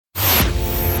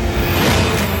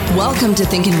Welcome to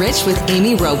Thinkin' Rich with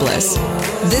Amy Robles.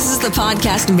 This is the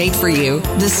podcast made for you,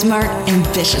 the smart,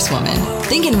 ambitious woman.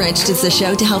 Thinkin' Rich is the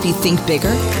show to help you think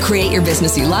bigger, create your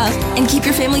business you love, and keep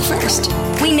your family first.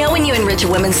 We know when you enrich a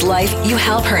woman's life, you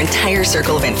help her entire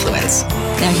circle of influence.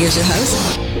 Now here's your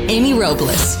host, Amy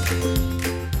Robles.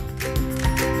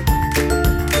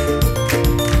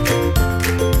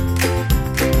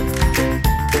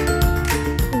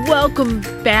 Welcome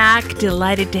back.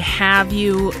 Delighted to have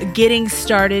you getting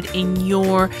started in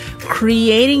your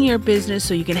creating your business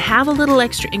so you can have a little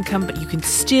extra income, but you can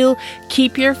still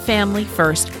keep your family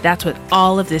first. That's what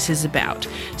all of this is about.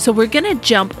 So we're going to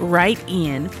jump right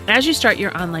in. As you start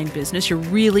your online business, you're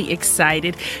really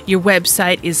excited. Your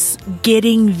website is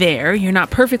getting there. You're not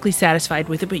perfectly satisfied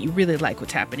with it, but you really like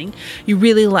what's happening. You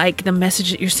really like the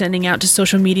message that you're sending out to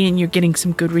social media, and you're getting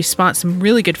some good response, some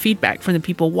really good feedback from the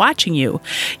people watching you.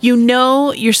 You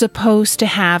know you're supposed to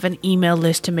have an email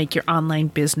list to make your online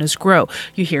business grow.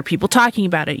 You hear people talking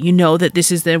about it. You know that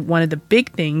this is one of the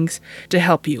big things to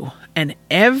help you. And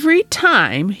every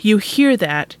time you hear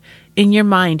that in your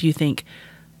mind, you think,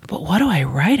 but what do I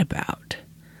write about?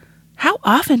 How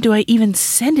often do I even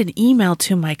send an email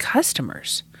to my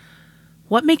customers?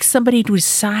 What makes somebody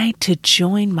decide to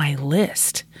join my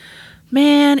list?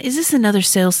 Man, is this another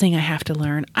sales thing I have to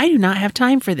learn? I do not have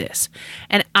time for this.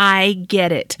 And I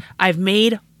get it. I've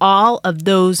made all of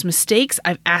those mistakes.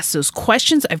 I've asked those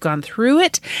questions. I've gone through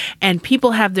it. And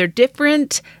people have their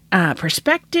different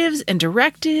perspectives and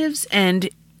directives. And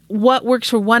what works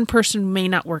for one person may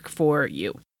not work for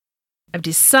you. I've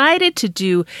decided to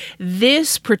do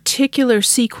this particular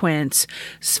sequence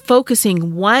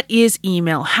focusing what is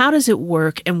email, how does it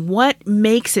work, and what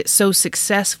makes it so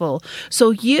successful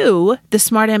so you, the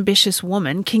smart, ambitious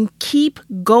woman, can keep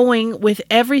going with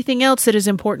everything else that is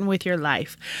important with your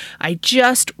life. I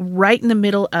just, right in the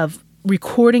middle of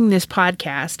recording this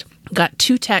podcast, got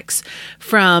 2 texts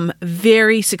from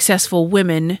very successful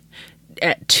women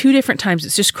at 2 different times.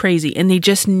 It's just crazy. And they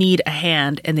just need a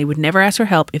hand, and they would never ask for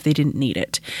help if they didn't need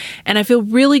it. And I feel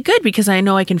really good because I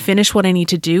know I can finish what I need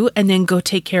to do and then go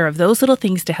take care of those little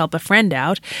things to help a friend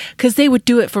out, because they would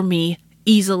do it for me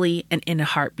easily and in a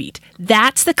heartbeat.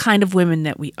 That's the kind of women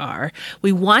that we are.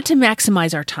 We want to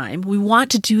maximize our time. We want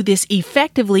to do this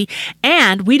effectively,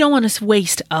 and we don't want to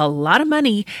waste a lot of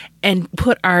money and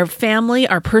put our family,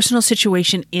 our personal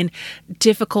situation in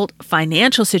difficult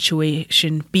financial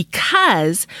situation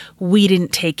because we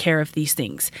didn't take care of these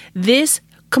things. This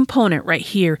component right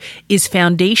here is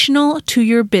foundational to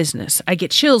your business. I get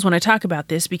chills when I talk about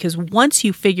this because once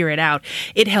you figure it out,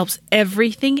 it helps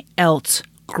everything else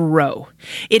grow.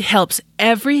 It helps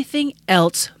everything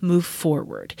else move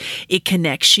forward. It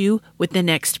connects you with the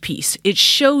next piece. It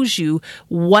shows you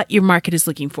what your market is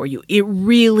looking for you. It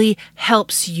really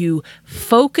helps you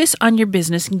focus on your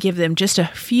business and give them just a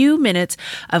few minutes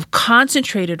of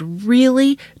concentrated,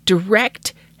 really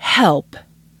direct help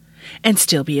and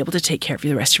still be able to take care of you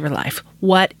the rest of your life.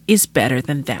 What is better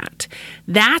than that?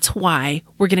 That's why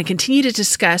we're going to continue to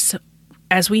discuss,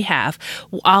 as we have,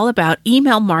 all about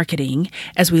email marketing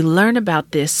as we learn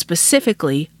about this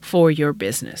specifically for your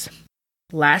business.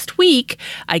 Last week,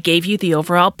 I gave you the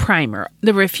overall primer.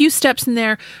 There were a few steps in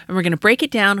there, and we're going to break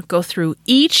it down, go through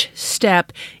each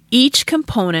step, each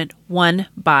component, one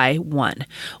by one.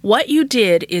 What you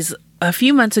did is, a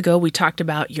few months ago, we talked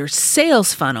about your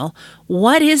sales funnel.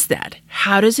 What is that?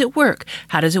 How does it work?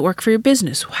 How does it work for your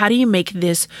business? How do you make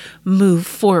this move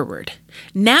forward?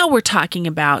 Now we're talking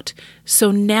about, so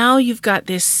now you've got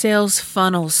this sales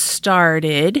funnel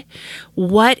started.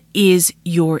 What is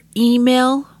your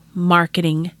email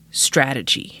marketing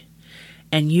strategy?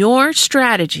 And your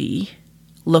strategy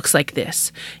looks like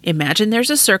this. Imagine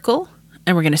there's a circle.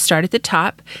 And we're going to start at the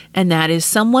top, and that is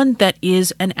someone that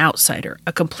is an outsider,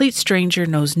 a complete stranger,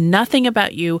 knows nothing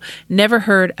about you, never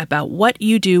heard about what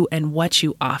you do and what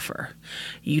you offer.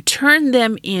 You turn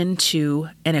them into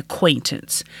an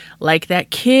acquaintance, like that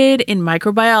kid in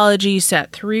microbiology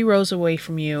sat 3 rows away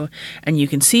from you, and you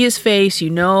can see his face,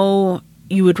 you know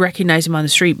you would recognize him on the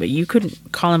street, but you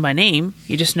couldn't call him by name.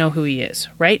 You just know who he is,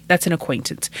 right? That's an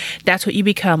acquaintance. That's what you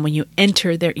become when you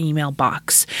enter their email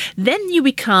box. Then you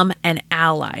become an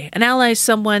ally. An ally is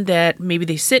someone that maybe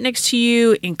they sit next to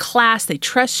you in class, they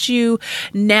trust you.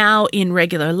 Now in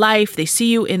regular life, they see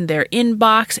you in their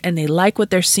inbox and they like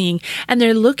what they're seeing and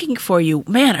they're looking for you.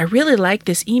 Man, I really like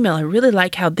this email. I really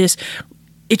like how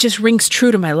it just rings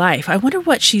true to my life. I wonder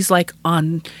what she's like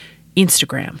on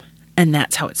Instagram. And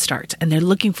that's how it starts. And they're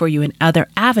looking for you in other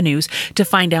avenues to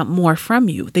find out more from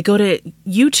you. They go to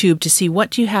YouTube to see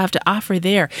what do you have to offer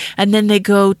there. And then they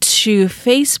go to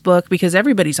Facebook because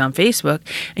everybody's on Facebook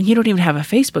and you don't even have a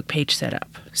Facebook page set up.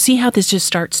 See how this just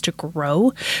starts to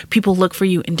grow? People look for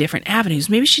you in different avenues.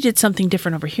 Maybe she did something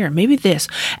different over here. Maybe this.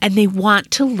 And they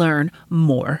want to learn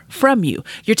more from you.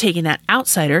 You're taking that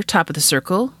outsider, top of the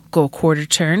circle, go a quarter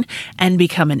turn and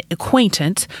become an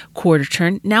acquaintance, quarter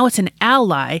turn. Now it's an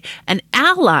ally. An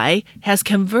ally has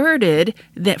converted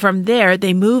that from there,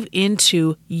 they move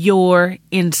into your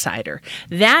insider.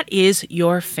 That is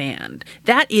your fan.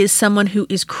 That is someone who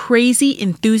is crazy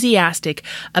enthusiastic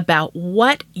about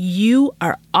what you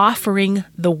are offering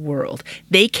the world.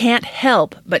 They can't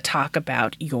help but talk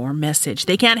about your message.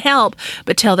 They can't help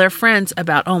but tell their friends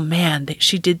about, oh man,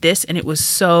 she did this and it was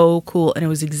so cool. And it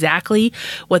was exactly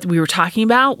what we were talking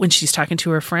about when she's talking to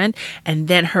her friend. And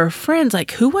then her friend's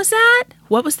like, who was that?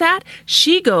 What was that?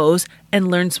 She goes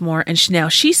and learns more. And now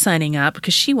she's signing up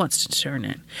because she wants to turn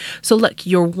in. So look,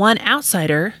 your one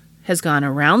outsider has gone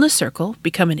around the circle,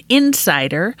 become an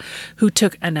insider who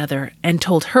took another and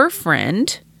told her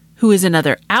friend, who is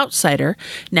another outsider.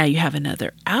 Now you have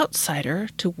another outsider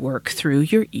to work through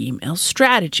your email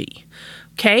strategy.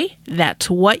 Okay, that's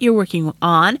what you're working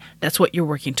on. That's what you're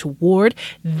working toward.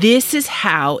 This is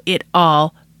how it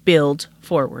all builds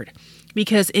forward.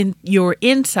 Because in your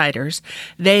insiders,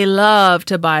 they love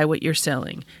to buy what you're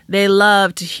selling. They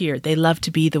love to hear. They love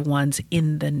to be the ones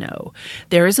in the know.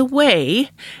 There is a way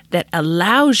that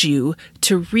allows you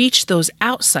to reach those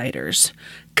outsiders,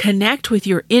 connect with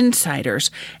your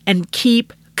insiders, and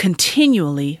keep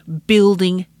continually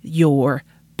building your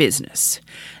business.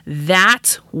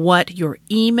 That's what your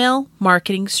email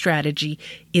marketing strategy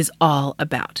is all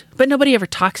about. But nobody ever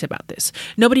talks about this.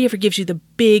 Nobody ever gives you the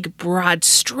big, broad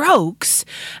strokes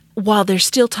while they're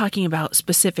still talking about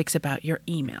specifics about your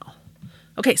email.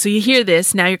 Okay, so you hear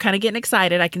this. Now you're kind of getting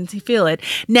excited. I can feel it.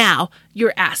 Now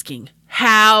you're asking,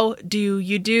 how do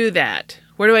you do that?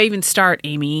 Where do I even start,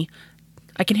 Amy?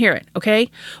 I can hear it,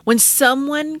 okay? When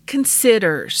someone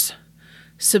considers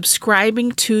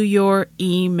subscribing to your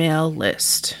email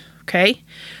list. Okay.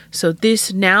 So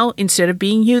this now, instead of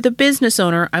being you, the business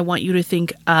owner, I want you to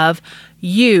think of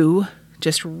you,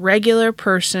 just regular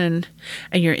person,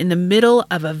 and you're in the middle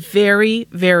of a very,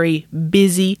 very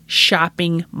busy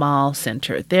shopping mall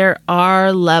center. There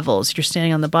are levels. You're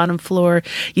standing on the bottom floor.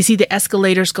 You see the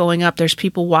escalators going up. There's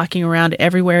people walking around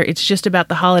everywhere. It's just about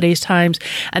the holidays times.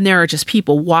 And there are just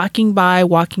people walking by.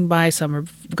 Some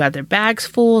have got their bags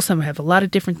full. Some have a lot of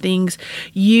different things.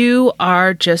 You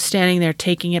are just standing there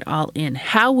taking it all in.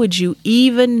 How would you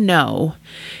even know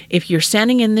if you're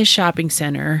standing in this shopping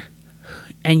center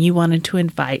and you wanted to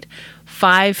invite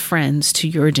 5 friends to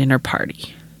your dinner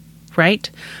party, right?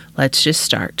 Let's just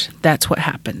start. That's what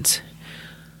happens.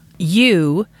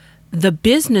 You, the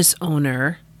business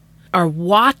owner, are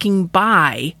walking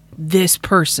by this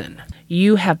person.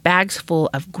 You have bags full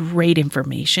of great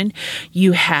information.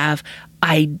 You have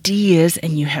ideas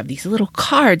and you have these little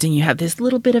cards and you have this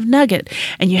little bit of nugget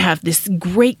and you have this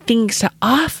great things to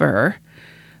offer.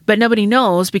 But nobody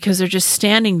knows because they're just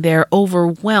standing there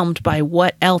overwhelmed by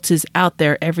what else is out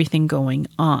there, everything going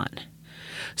on.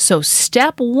 So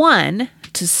step 1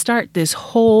 to start this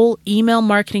whole email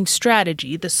marketing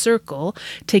strategy, the circle,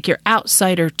 take your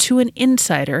outsider to an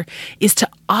insider, is to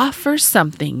offer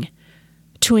something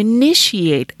to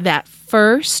initiate that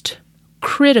first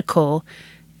critical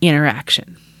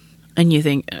interaction. And you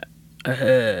think,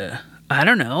 I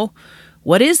don't know,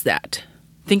 what is that?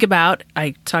 Think about,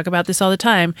 I talk about this all the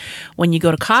time, when you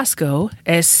go to Costco,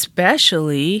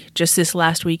 especially just this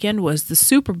last weekend was the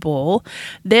Super Bowl,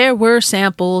 there were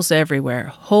samples everywhere.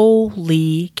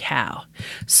 Holy cow.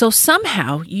 So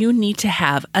somehow you need to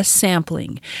have a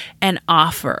sampling, an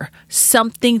offer,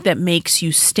 something that makes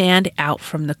you stand out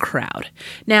from the crowd.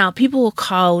 Now, people will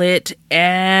call it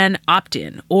an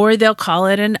opt-in, or they'll call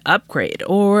it an upgrade,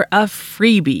 or a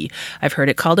freebie. I've heard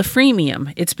it called a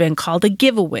freemium. It's been called a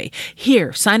giveaway.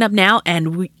 Here, sign up now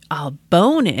and a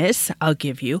bonus I'll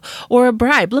give you, or a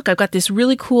bribe. Look, I've got this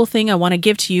really cool thing I want to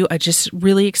give to you. I'm just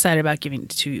really excited about giving it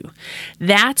to you.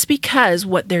 That's because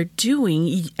what they're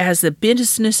doing as a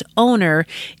business owner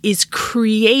is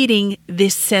creating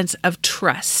this sense of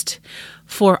trust.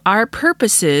 For our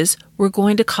purposes, we're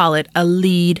going to call it a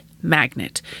lead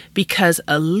magnet, because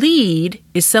a lead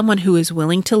is someone who is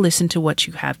willing to listen to what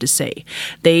you have to say.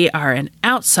 They are an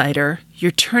outsider.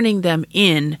 You're turning them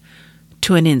in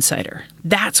to an insider.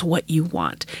 That's what you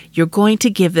want. You're going to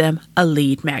give them a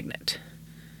lead magnet.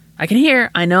 I can hear,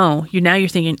 I know, you're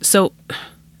thinking, so,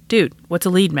 dude, what's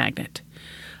a lead magnet?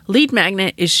 Lead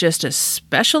magnet is just a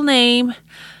special name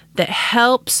that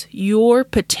helps your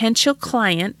potential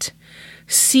client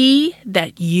see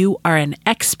that you are an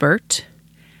expert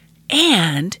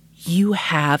and you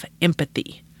have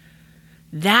empathy.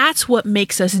 That's what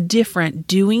makes us different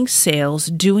doing sales,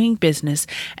 doing business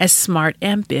as smart,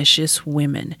 ambitious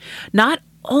women. Not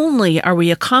only are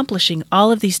we accomplishing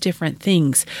all of these different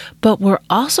things, but we're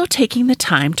also taking the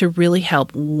time to really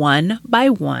help one by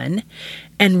one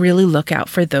and really look out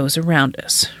for those around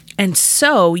us. And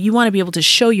so you want to be able to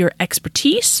show your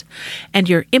expertise and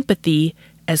your empathy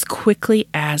as quickly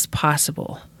as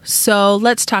possible. So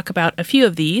let's talk about a few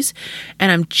of these,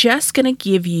 and I'm just going to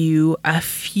give you a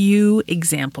few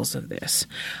examples of this.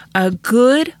 A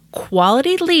good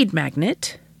quality lead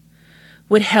magnet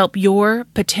would help your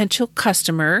potential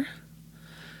customer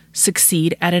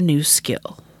succeed at a new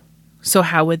skill. So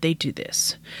how would they do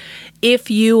this?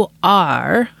 If you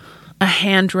are a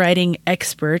handwriting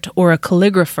expert or a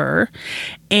calligrapher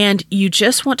and you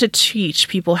just want to teach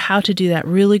people how to do that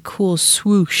really cool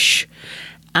swoosh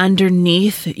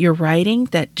underneath your writing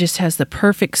that just has the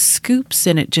perfect scoops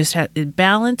and it just has it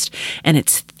balanced and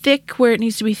it's thick where it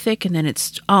needs to be thick and then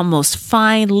it's almost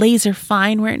fine, laser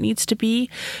fine where it needs to be,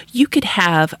 you could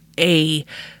have a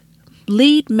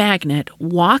lead magnet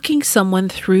walking someone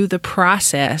through the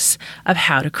process of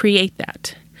how to create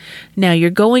that. Now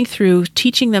you're going through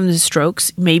teaching them the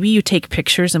strokes. Maybe you take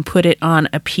pictures and put it on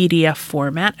a PDF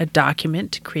format, a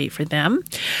document to create for them.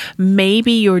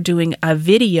 Maybe you're doing a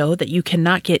video that you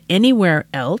cannot get anywhere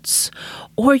else,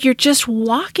 or you're just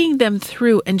walking them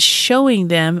through and showing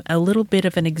them a little bit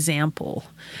of an example.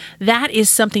 That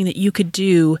is something that you could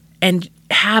do and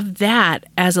have that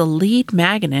as a lead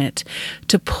magnet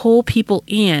to pull people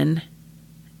in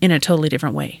a totally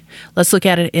different way. Let's look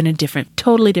at it in a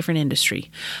totally different industry.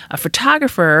 A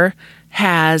photographer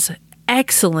has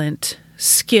excellent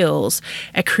skills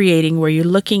at creating where you're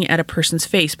looking at a person's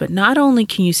face, but not only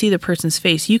can you see the person's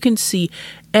face, you can see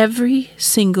every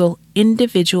single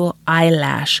individual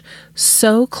eyelash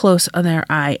so close on their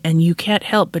eye, and you can't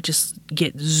help but just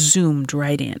get zoomed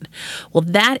right in. Well,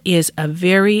 that is a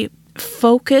very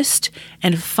focused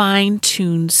and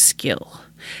fine-tuned skill.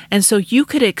 And so you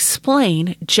could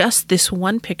explain just this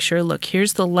one picture. Look,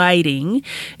 here's the lighting.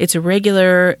 It's a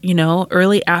regular,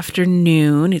 early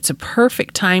afternoon. It's a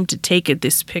perfect time to take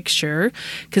this picture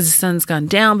because the sun's gone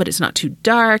down, but it's not too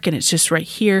dark and it's just right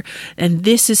here. And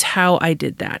this is how I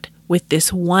did that with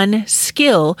this one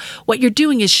skill. What you're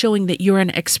doing is showing that you're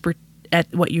an expert at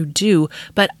what you do,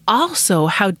 but also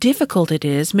how difficult it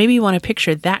is. Maybe you want to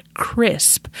picture that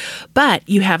crisp, but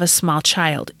you have a small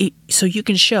child. So you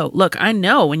can show, look, I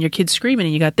know when your kid's screaming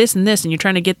and you got this and this and you're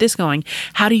trying to get this going,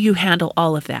 how do you handle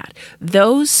all of that?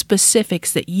 Those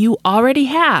specifics that you already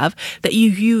have that you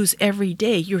use every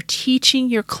day, you're teaching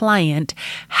your client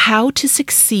how to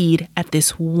succeed at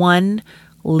this one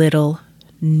little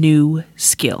new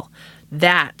skill.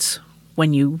 That's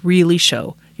when you really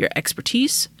show your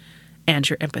expertise and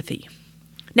your empathy.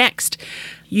 Next,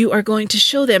 you are going to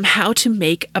show them how to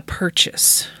make a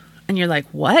purchase. And you're like,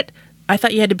 what? I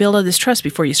thought you had to build all this trust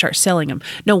before you start selling them.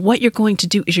 No, what you're going to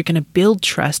do is you're going to build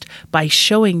trust by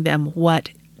showing them what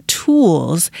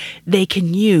tools they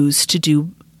can use to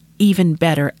do even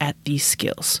better at these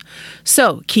skills.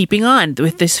 So keeping on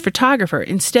with this photographer,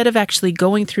 instead of actually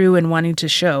going through and wanting to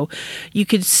show, you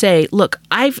could say, look,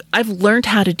 I've learned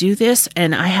how to do this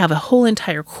and I have a whole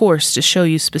entire course to show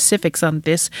you specifics on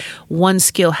this one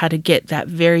skill, how to get that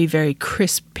very, very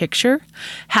crisp picture.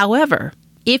 However,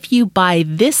 if you buy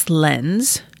this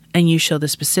lens, and you show the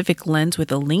specific lens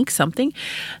with a link, something,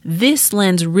 this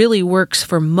lens really works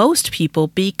for most people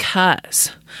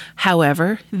because,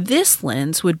 however, this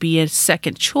lens would be a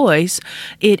second choice.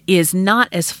 It is not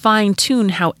as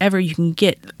fine-tuned, however, you can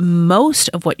get most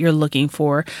of what you're looking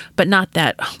for, but not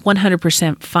that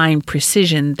 100% fine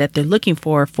precision that they're looking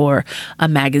for a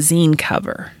magazine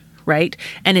cover. Right?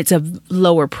 And it's a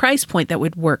lower price point that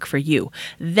would work for you.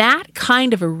 That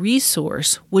kind of a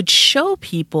resource would show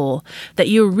people that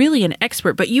you're really an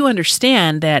expert, but you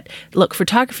understand that, look,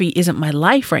 photography isn't my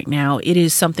life right now. It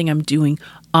is something I'm doing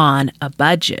on a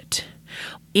budget.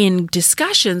 In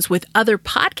discussions with other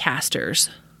podcasters,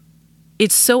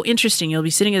 it's so interesting. You'll be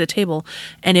sitting at the table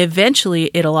and eventually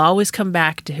it'll always come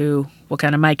back to what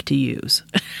kind of mic to use,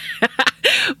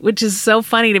 which is so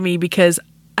funny to me because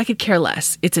I could care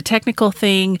less. It's a technical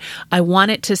thing. I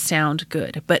want it to sound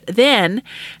good. But then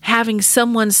having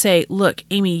someone say, look,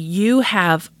 Amy,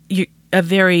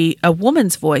 a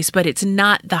woman's voice, but it's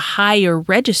not the higher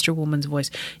register woman's voice.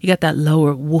 You got that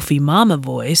lower woofy mama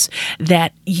voice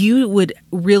that you would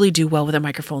really do well with a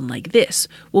microphone like this.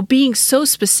 Well, being so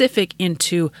specific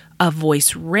into a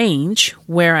voice range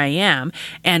where I am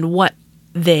and what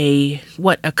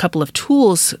a couple of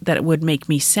tools that would make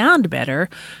me sound better,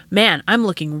 man, I'm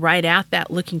looking right at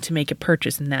that, looking to make a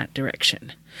purchase in that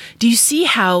direction. Do you see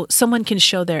how someone can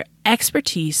show their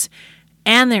expertise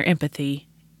and their empathy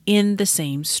in the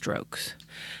same strokes?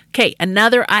 Okay,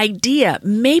 another idea.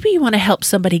 Maybe you want to help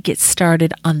somebody get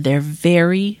started on their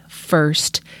very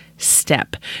first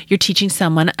step. You're teaching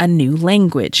someone a new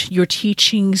language. You're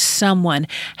teaching someone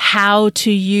how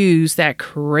to use that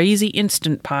crazy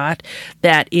Instant Pot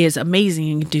that is amazing.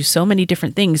 You can do so many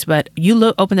different things, but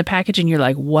you open the package and you're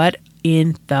like, what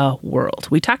in the world?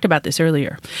 We talked about this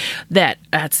earlier.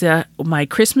 That's my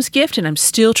Christmas gift, and I'm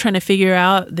still trying to figure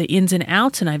out the ins and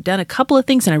outs, and I've done a couple of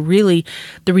things, and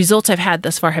the results I've had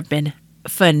thus far have been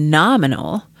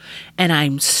phenomenal. And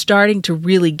I'm starting to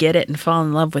really get it and fall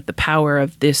in love with the power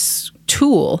of this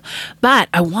tool, but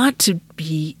I want to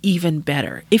be even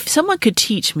better. If someone could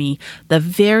teach me the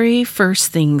very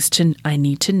first things I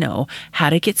need to know how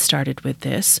to get started with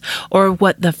this, or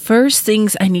what the first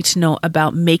things I need to know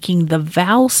about making the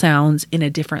vowel sounds in a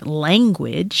different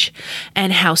language,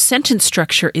 and how sentence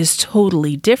structure is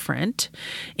totally different.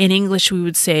 In English, we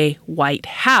would say White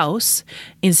House.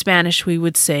 In Spanish, we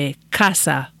would say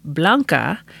Casa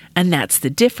Blanca, and that's the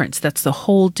difference. That's the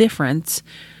whole difference.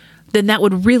 Then that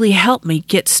would really help me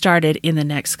get started in the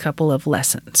next couple of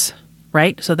lessons,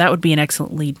 right? So that would be an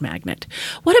excellent lead magnet.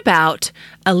 What about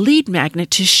a lead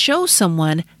magnet to show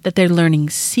someone that they're learning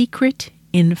secret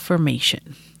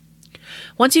information?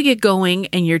 Once you get going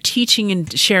and you're teaching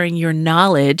and sharing your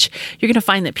knowledge, you're going to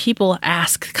find that people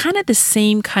ask kind of the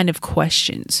same kind of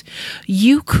questions.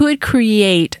 You could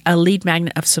create a lead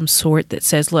magnet of some sort that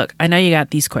says, look, I know you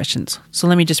got these questions, so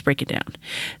let me just break it down.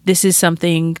 This is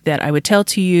something that I would tell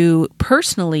to you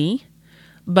personally,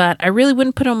 but I really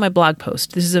wouldn't put on my blog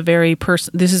post. This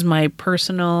is my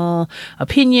personal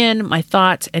opinion, my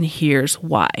thoughts, and here's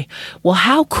why. Well,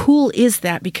 how cool is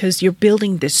that? Because you're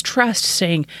building this trust,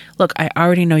 saying, look, I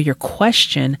already know your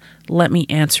question. Let me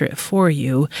answer it for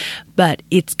you. But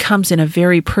it comes in a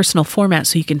very personal format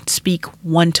so you can speak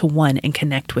one-to-one and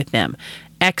connect with them.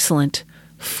 Excellent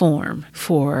form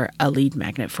for a lead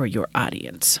magnet for your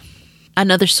audience.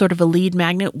 Another sort of a lead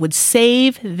magnet would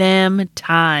save them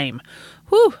time.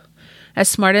 Whew. As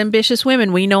smart, ambitious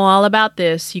women, we know all about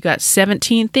this. You got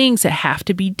 17 things that have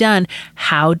to be done.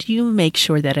 How do you make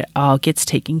sure that it all gets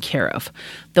taken care of?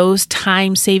 Those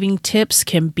time-saving tips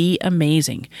can be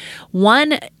amazing.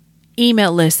 One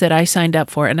email list that I signed up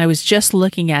for, and I was just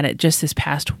looking at it just this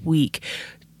past week,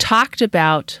 talked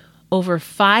about over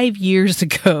 5 years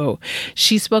ago.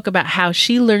 She spoke about how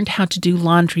she learned how to do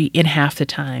laundry in half the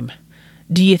time.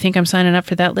 Do you think I'm signing up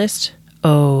for that list?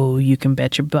 Oh, you can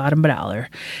bet your bottom dollar.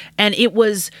 And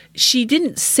she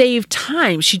didn't save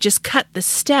time. She just cut the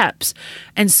steps.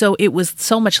 And so it was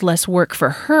so much less work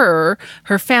for her.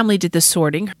 Her family did the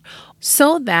sorting.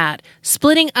 So that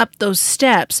splitting up those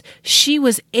steps, she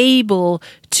was able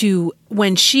to,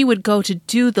 when she would go to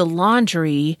do the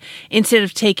laundry, instead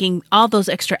of taking all those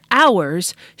extra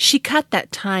hours, she cut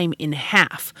that time in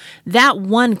half. That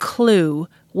one clue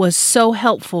was so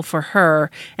helpful for her,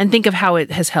 and think of how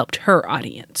it has helped her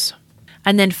audience.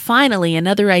 And then finally,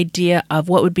 another idea of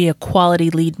what would be a quality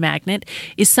lead magnet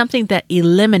is something that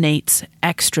eliminates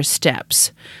extra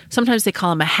steps. Sometimes they call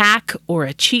them a hack or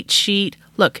a cheat sheet.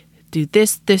 Look, do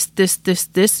this,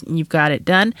 and you've got it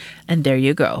done, and there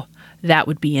you go. That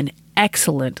would be an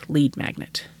excellent lead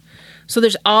magnet. So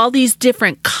there's all these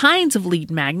different kinds of lead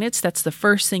magnets. That's the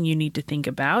first thing you need to think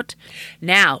about.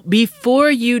 Now, before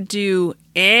you do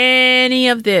any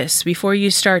of this, before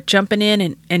you start jumping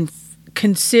in and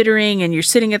considering, and you're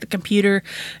sitting at the computer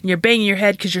and you're banging your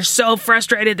head because you're so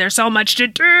frustrated, there's so much to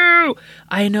do.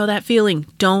 I know that feeling.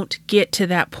 Don't get to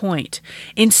that point.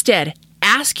 Instead,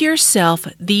 ask yourself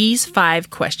these 5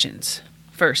 questions.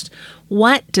 First,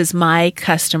 what does my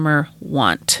customer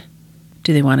want?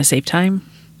 Do they want to save time?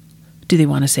 Do they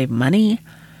want to save money?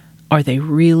 Are they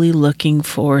really looking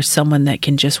for someone that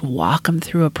can just walk them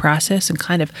through a process and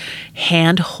kind of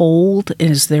handhold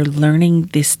as they're learning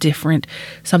this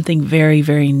something very,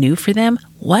 very new for them?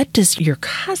 What does your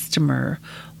customer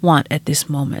want at this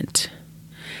moment?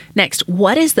 Next,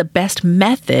 what is the best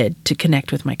method to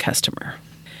connect with my customer?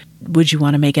 Would you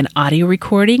want to make an audio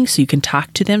recording so you can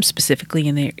talk to them specifically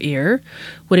in their ear?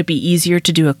 Would it be easier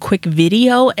to do a quick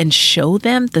video and show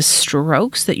them the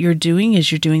strokes that you're doing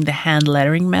as you're doing the hand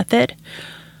lettering method?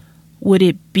 Would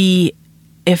it be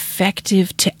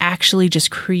effective to actually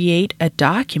just create a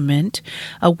document,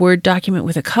 a Word document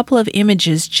with a couple of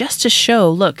images just to show,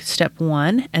 look, step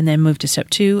 1, and then move to step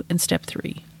 2 and step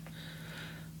 3.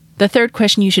 The third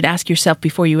question you should ask yourself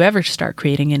before you ever start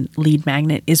creating a lead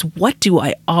magnet is, what do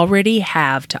I already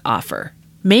have to offer?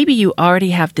 Maybe you already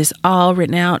have this all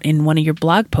written out in one of your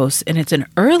blog posts, and it's an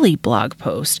early blog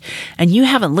post, and you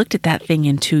haven't looked at that thing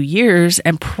in 2 years,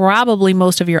 and probably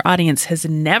most of your audience has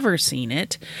never seen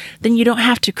it. Then you don't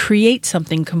have to create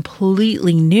something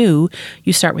completely new.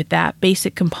 You start with that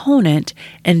basic component,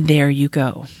 and there you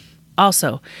go.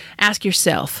 Also, ask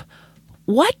yourself,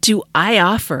 what do I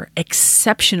offer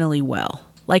exceptionally well?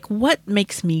 Like, what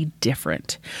makes me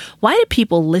different? Why do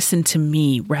people listen to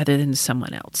me rather than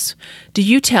someone else? Do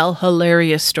you tell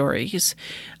hilarious stories?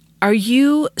 Are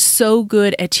you so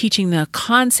good at teaching the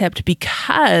concept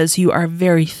because you are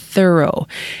very thorough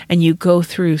and you go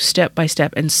through step by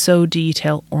step and so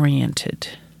detail oriented?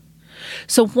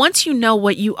 So once you know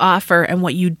what you offer and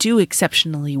what you do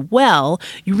exceptionally well,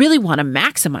 you really want to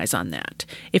maximize on that.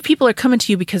 If people are coming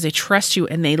to you because they trust you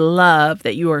and they love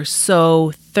that you are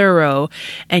so thorough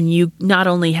and you not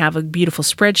only have a beautiful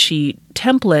spreadsheet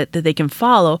template that they can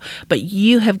follow, but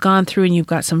you have gone through and you've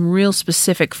got some real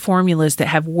specific formulas that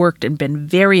have worked and been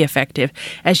very effective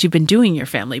as you've been doing your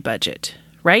family budget,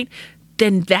 right?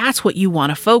 Then that's what you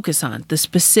want to focus on, the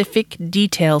specific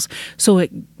details, so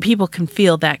people can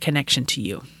feel that connection to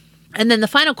you. And then the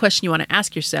final question you want to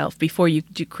ask yourself before you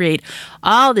do create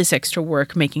all this extra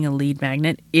work making a lead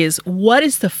magnet is, what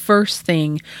is the first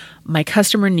thing my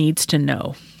customer needs to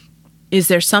know? Is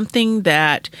there something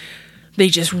that they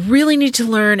just really need to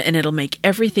learn and it'll make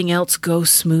everything else go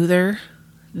smoother?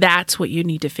 That's what you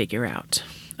need to figure out.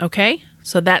 Okay?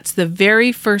 So that's the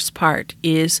very first part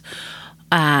is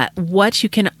what you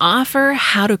can offer,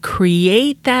 how to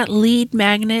create that lead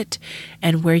magnet,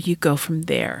 and where you go from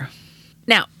there.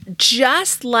 Now,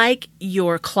 just like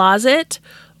your closet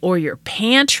or your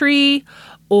pantry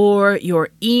or your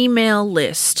email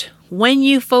list, when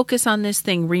you focus on this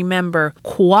thing, remember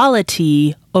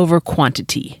quality over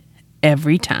quantity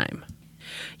every time.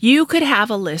 You could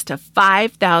have a list of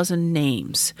 5,000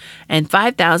 names and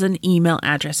 5,000 email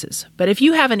addresses. But if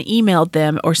you haven't emailed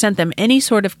them or sent them any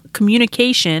sort of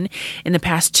communication in the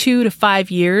past 2 to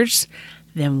 5 years,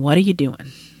 then what are you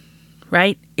doing?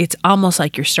 Right? It's almost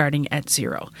like you're starting at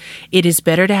zero. It is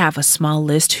better to have a small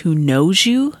list who knows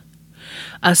you,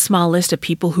 a small list of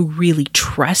people who really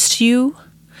trust you,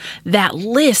 that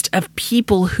list of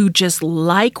people who just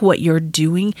like what you're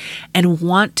doing and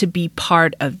want to be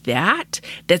part of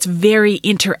that's very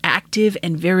interactive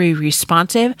and very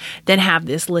responsive, then have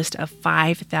this list of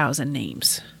 5,000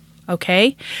 names.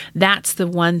 Okay? That's the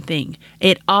one thing.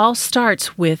 It all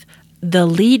starts with the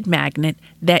lead magnet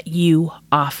that you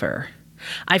offer.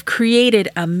 I've created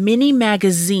a mini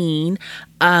magazine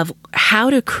of how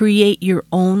to create your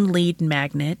own lead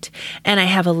magnet, and I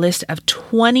have a list of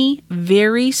 20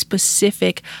 very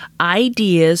specific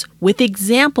ideas with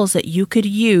examples that you could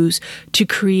use to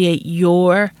create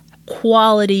your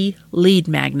quality lead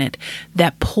magnet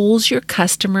that pulls your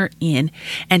customer in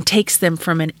and takes them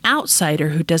from an outsider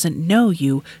who doesn't know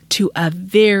you to a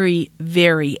very,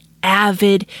 very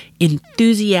avid,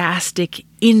 enthusiastic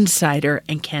insider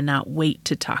and cannot wait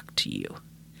to talk to you.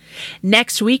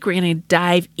 Next week, we're going to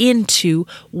dive into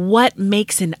what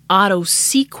makes an auto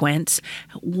sequence,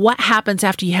 what happens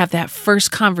after you have that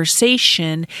first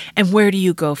conversation, and where do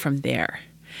you go from there.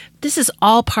 This is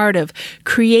all part of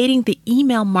creating the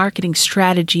email marketing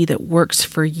strategy that works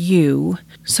for you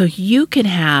so you can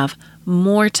have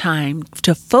more time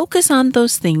to focus on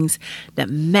those things that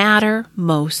matter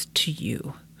most to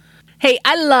you. Hey,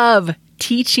 I love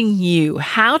teaching you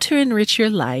how to enrich your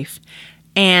life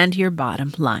and your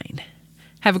bottom line.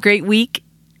 Have a great week,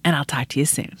 and I'll talk to you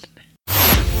soon.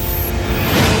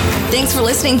 Thanks for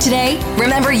listening today.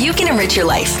 Remember, you can enrich your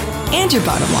life and your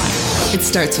bottom line. It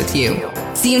starts with you.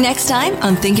 See you next time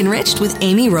on Think Enriched with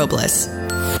Amy Robles.